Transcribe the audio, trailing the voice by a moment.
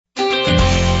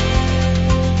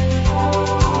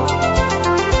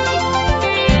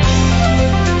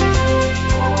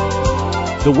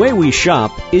The way we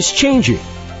shop is changing.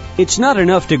 It's not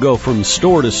enough to go from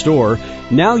store to store.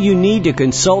 Now you need to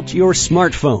consult your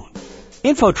smartphone.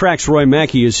 InfoTrack's Roy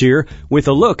Mackey is here with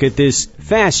a look at this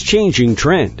fast-changing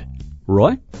trend.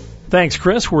 Roy? Thanks,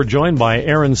 Chris. We're joined by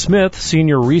Aaron Smith,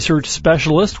 Senior Research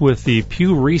Specialist with the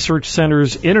Pew Research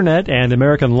Center's Internet and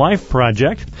American Life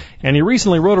Project. And he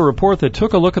recently wrote a report that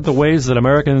took a look at the ways that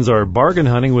Americans are bargain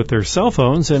hunting with their cell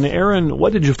phones. And Aaron,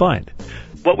 what did you find?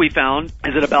 What we found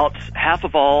is that about half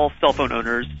of all cell phone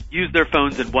owners use their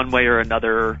phones in one way or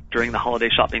another during the holiday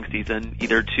shopping season,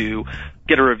 either to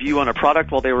get a review on a product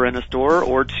while they were in a store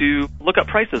or to look up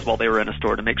prices while they were in a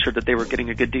store to make sure that they were getting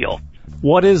a good deal.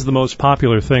 What is the most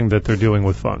popular thing that they're doing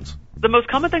with phones? The most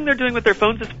common thing they're doing with their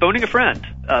phones is phoning a friend.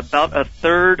 About a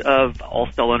third of all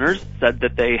cell owners said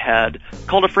that they had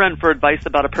called a friend for advice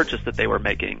about a purchase that they were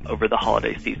making over the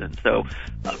holiday season. So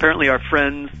apparently our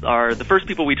friends are the first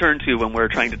people we turn to when we're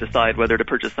trying to decide whether to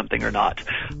purchase something or not.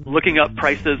 Looking up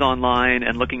prices online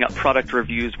and looking up product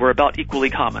reviews were about equally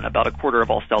common. About a quarter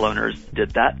of all cell owners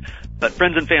did that. But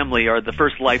friends and family are the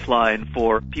first lifeline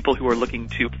for people who are looking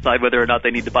to decide whether or not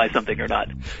they need to buy something or not.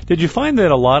 Did you find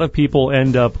that a lot of people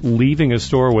end up leaving a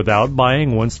store without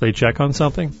buying once they check on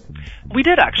something? We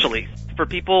did, actually. For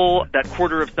people, that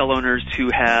quarter of cell owners who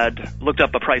had looked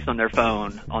up a price on their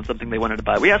phone on something they wanted to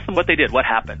buy, we asked them what they did, what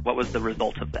happened, what was the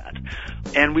result of that.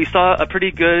 And we saw a pretty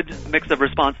good mix of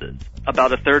responses.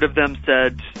 About a third of them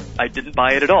said, I didn't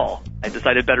buy it at all. I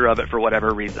decided better of it for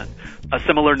whatever reason. A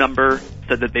similar number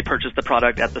said that they purchased the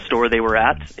product at the store they were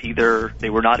at. Either they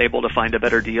were not able to find a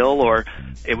better deal or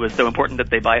it was so important that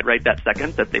they buy it right that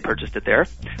second that they purchased it there.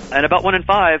 And about 1 in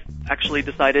 5 actually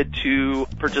decided to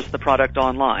purchase the product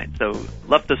online. So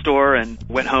left the store and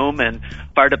went home and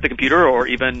fired up the computer or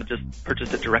even just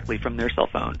purchased it directly from their cell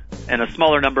phone. And a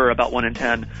smaller number, about 1 in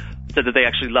 10, said that they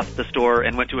actually left the store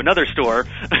and went to another store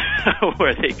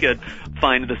where they could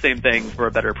find the same thing for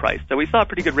a better price. So we saw a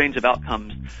pretty good range of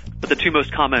outcomes, but the two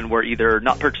most common were either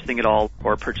not purchasing at all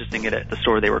or purchasing it at the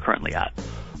store they were currently at.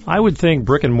 I would think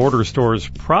brick and mortar stores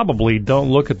probably don't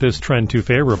look at this trend too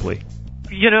favorably.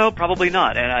 Probably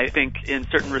not. And I think in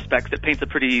certain respects it paints a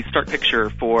pretty stark picture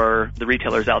for the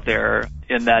retailers out there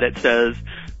in that it says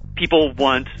people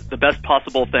want the best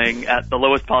possible thing at the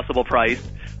lowest possible price.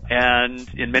 And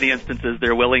in many instances,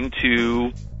 they're willing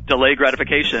to delay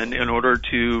gratification in order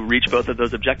to reach both of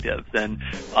those objectives. And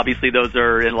obviously those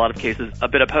are, in a lot of cases, a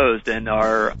bit opposed and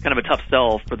are kind of a tough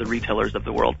sell for the retailers of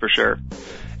the world, for sure.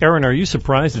 Aaron, are you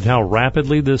surprised at how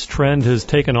rapidly this trend has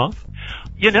taken off?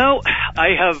 I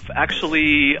have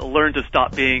actually learned to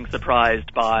stop being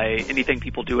surprised by anything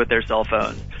people do with their cell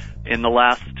phones. In the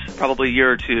last probably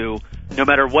year or two, no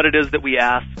matter what it is that we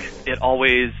ask, it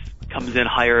always comes in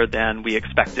higher than we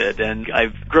expected. And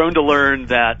I've grown to learn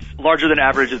that larger than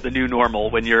average is the new normal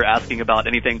when you're asking about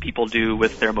anything people do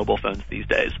with their mobile phones these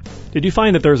days. Did you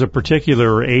find that there's a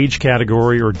particular age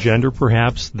category or gender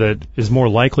perhaps that is more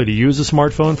likely to use a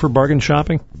smartphone for bargain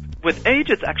shopping? With age,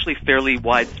 it's actually fairly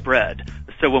widespread.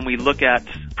 So when we look at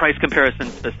price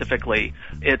comparison specifically,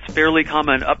 it's fairly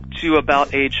common up to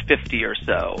about age 50 or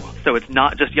so. So it's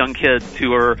not just young kids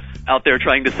who are out there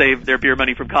trying to save their beer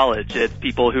money from college. It's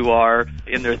people who are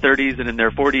in their 30s and in their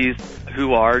 40s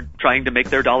who are trying to make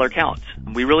their dollar count.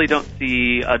 We really don't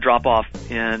see a drop-off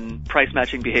in price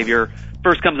matching behavior.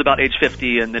 First comes about age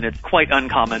 50, and then it's quite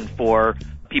uncommon for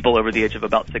people over the age of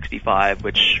about 65,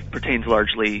 which pertains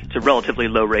largely to relatively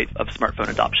low rate of smartphone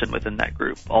adoption within that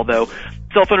group. Although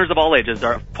cell phone owners of all ages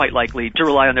are quite likely to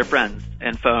rely on their friends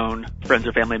and phone friends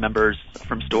or family members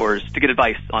from stores to get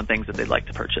advice on things that they'd like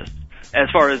to purchase. As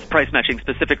far as price matching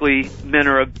specifically, men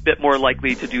are a bit more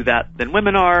likely to do that than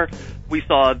women are. We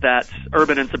saw that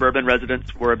urban and suburban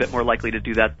residents were a bit more likely to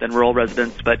do that than rural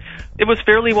residents, but it was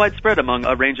fairly widespread among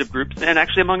a range of groups and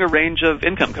actually among a range of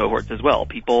income cohorts as well.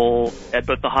 People at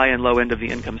both the high and low end of the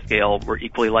income scale were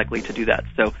equally likely to do that.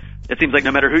 So it seems like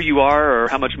no matter who you are or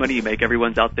how much money you make,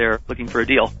 everyone's out there looking for a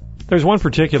deal. There's one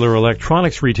particular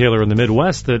electronics retailer in the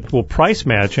Midwest that will price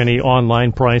match any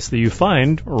online price that you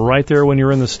find right there when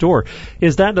you're in the store.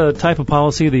 Is that a type of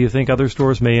policy that you think other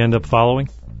stores may end up following?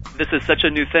 This is such a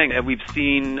new thing, and we've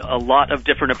seen a lot of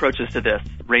different approaches to this,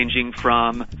 ranging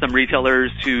from some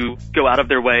retailers who go out of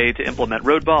their way to implement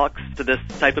roadblocks to this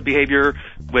type of behavior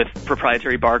with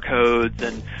proprietary barcodes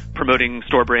and promoting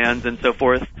store brands and so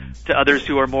forth, to others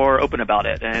who are more open about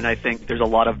it. And I think there's a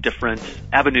lot of different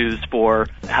avenues for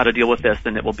how to deal with this,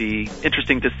 and it will be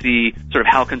interesting to see sort of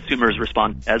how consumers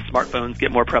respond as smartphones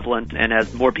get more prevalent and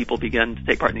as more people begin to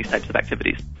take part in these types of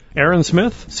activities. Aaron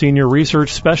Smith, Senior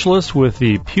Research Specialist with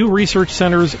the Pew Research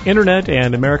Center's Internet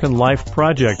and American Life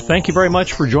Project. Thank you very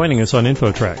much for joining us on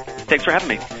InfoTrack. Thanks for having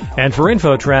me. And for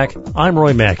InfoTrack, I'm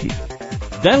Roy Mackey.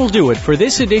 That'll do it for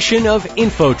this edition of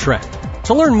InfoTrack.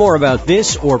 To learn more about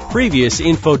this or previous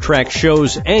InfoTrack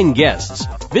shows and guests,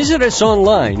 visit us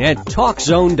online at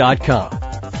TalkZone.com.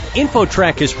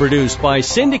 InfoTrack is produced by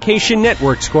Syndication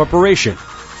Networks Corporation.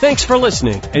 Thanks for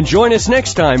listening, and join us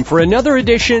next time for another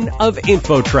edition of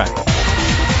InfoTrack.